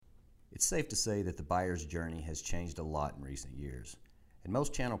It's safe to say that the buyer's journey has changed a lot in recent years, and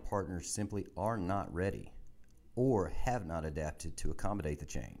most channel partners simply are not ready or have not adapted to accommodate the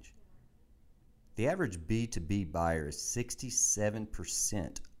change. The average B2B buyer is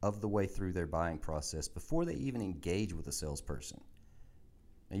 67% of the way through their buying process before they even engage with a salesperson.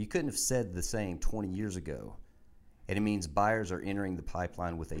 Now, you couldn't have said the same 20 years ago, and it means buyers are entering the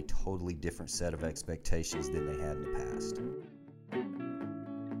pipeline with a totally different set of expectations than they had in the past.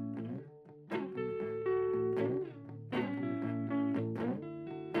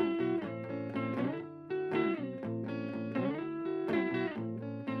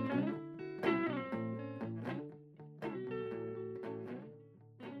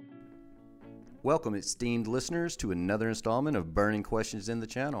 Welcome, esteemed listeners, to another installment of Burning Questions in the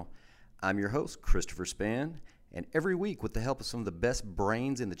Channel. I'm your host, Christopher Spann, and every week, with the help of some of the best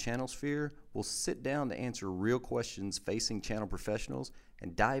brains in the channel sphere, we'll sit down to answer real questions facing channel professionals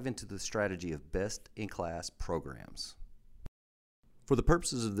and dive into the strategy of best-in-class programs. For the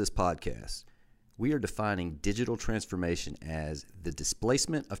purposes of this podcast, we are defining digital transformation as the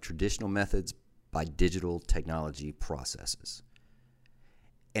displacement of traditional methods by digital technology processes.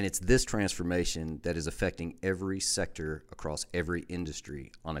 And it's this transformation that is affecting every sector across every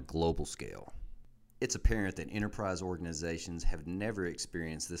industry on a global scale. It's apparent that enterprise organizations have never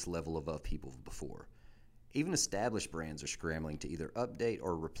experienced this level of upheaval before. Even established brands are scrambling to either update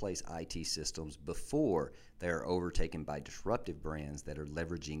or replace IT systems before they are overtaken by disruptive brands that are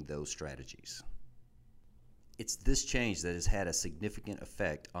leveraging those strategies. It's this change that has had a significant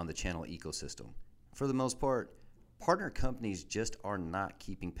effect on the channel ecosystem. For the most part, partner companies just are not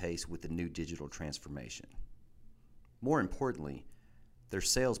keeping pace with the new digital transformation. More importantly, their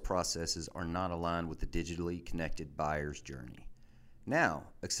sales processes are not aligned with the digitally connected buyer's journey. Now,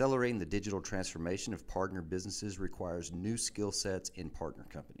 accelerating the digital transformation of partner businesses requires new skill sets in partner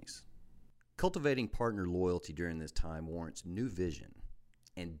companies. Cultivating partner loyalty during this time warrants new vision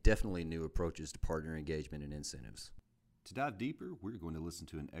and definitely new approaches to partner engagement and incentives. To dive deeper, we're going to listen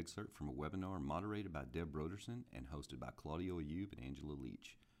to an excerpt from a webinar moderated by Deb Broderson and hosted by Claudio Ayub and Angela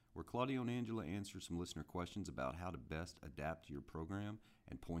Leach, where Claudio and Angela answer some listener questions about how to best adapt to your program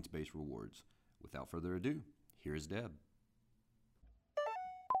and points-based rewards. Without further ado, here is Deb.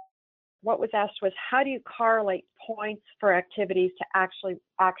 What was asked was, how do you correlate points for activities to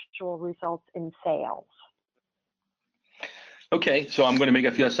actual results in sales? Okay, so I'm going to make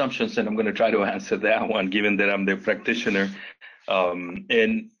a few assumptions and I'm going to try to answer that one, given that I'm the practitioner.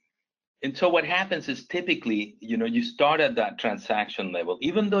 And so what happens is typically, you start at that transaction level,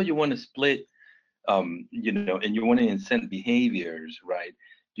 even though you want to split, and you want to incent behaviors, right?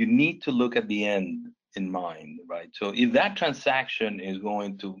 You need to look at the end in mind, right? So if that transaction is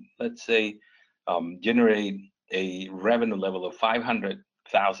going to, let's say, generate a revenue level of $500,000,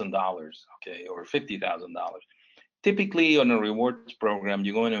 okay, or $50,000. Typically on a rewards program,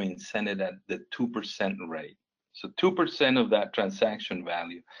 you're going to incent it at the 2% rate. So 2% of that transaction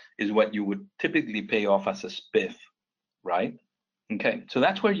value is what you would typically pay off as a spiff, right? Okay, so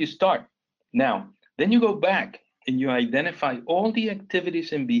that's where you start. Now, then you go back and you identify all the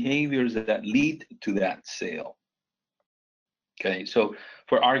activities and behaviors that lead to that sale. Okay, so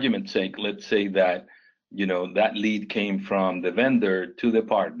for argument's sake, let's say that, that lead came from the vendor to the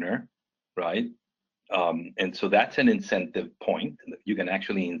partner, right? And so that's an incentive point. You can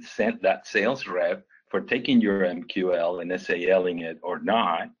actually incent that sales rep for taking your MQL and SALing it or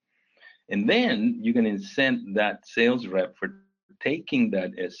not. And then you can incent that sales rep for taking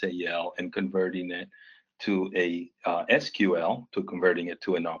that SAL and converting it to a SQL, to converting it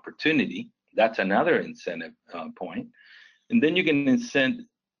to an opportunity. That's another incentive point. And then you can incent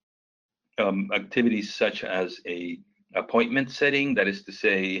activities such as a appointment setting, that is to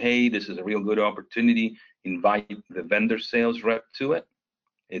say, hey, this is a real good opportunity, invite the vendor sales rep to it.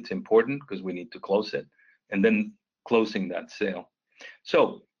 It's important because we need to close it, and then closing that sale.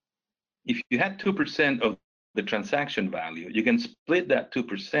 So if you had 2% of the transaction value, you can split that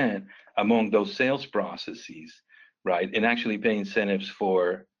 2% among those sales processes, right? And actually pay incentives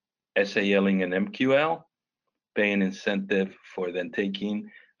for SALing and MQL, pay an incentive for then taking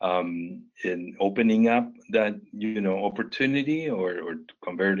in opening up that opportunity or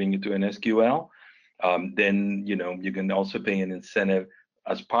converting it to an SQL. Then you can also pay an incentive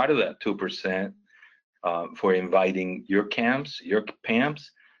as part of that 2% for inviting your CAMs, your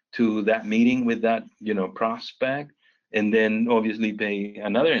PAMs to that meeting with that prospect, and then obviously pay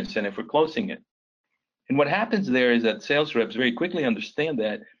another incentive for closing it. And what happens there is that sales reps very quickly understand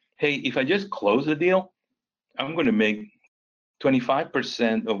that, hey, if I just close the deal, I'm going to make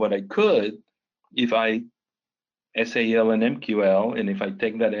 25% of what I could if I SAL and MQL, and if I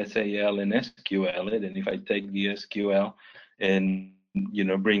take that SAL and SQL it, and if I take the SQL and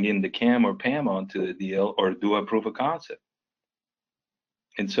bring in the CAM or PAM onto the deal, or do a proof of concept.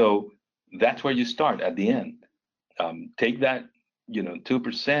 And so that's where you start at the end. Take that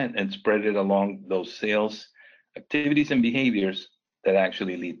 2% and spread it along those sales activities and behaviors that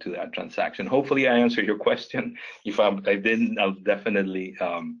actually lead to that transaction. Hopefully I answered your question. If I didn't, I'll definitely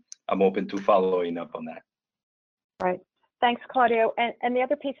I'm open to following up on that. Right. Thanks, Claudio. And the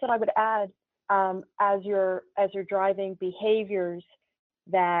other piece that I would add, as you're driving behaviors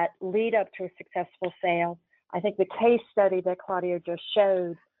that lead up to a successful sale, I think the case study that Claudio just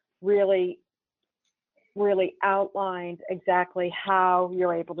showed really outlined exactly how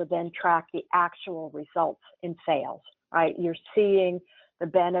you're able to then track the actual results in sales, right? You're seeing the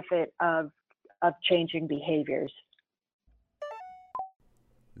benefit of changing behaviors.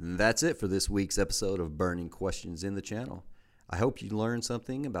 That's it for this week's episode of Burning Questions in the Channel. I hope you learned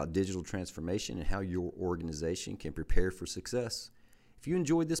something about digital transformation and how your organization can prepare for success. If you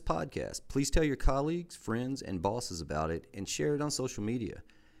enjoyed this podcast, please tell your colleagues, friends, and bosses about it and share it on social media.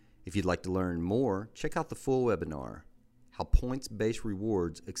 If you'd like to learn more, check out the full webinar, How Points-Based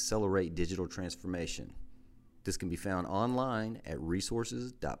Rewards Accelerate Digital Transformation. This can be found online at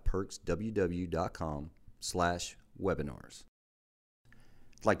resources.perksww.com/webinars.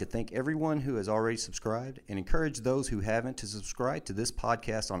 I'd like to thank everyone who has already subscribed and encourage those who haven't to subscribe to this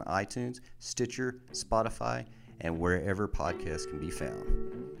podcast on iTunes, Stitcher, Spotify, and wherever podcasts can be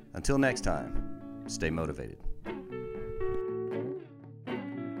found. Until next time, stay motivated.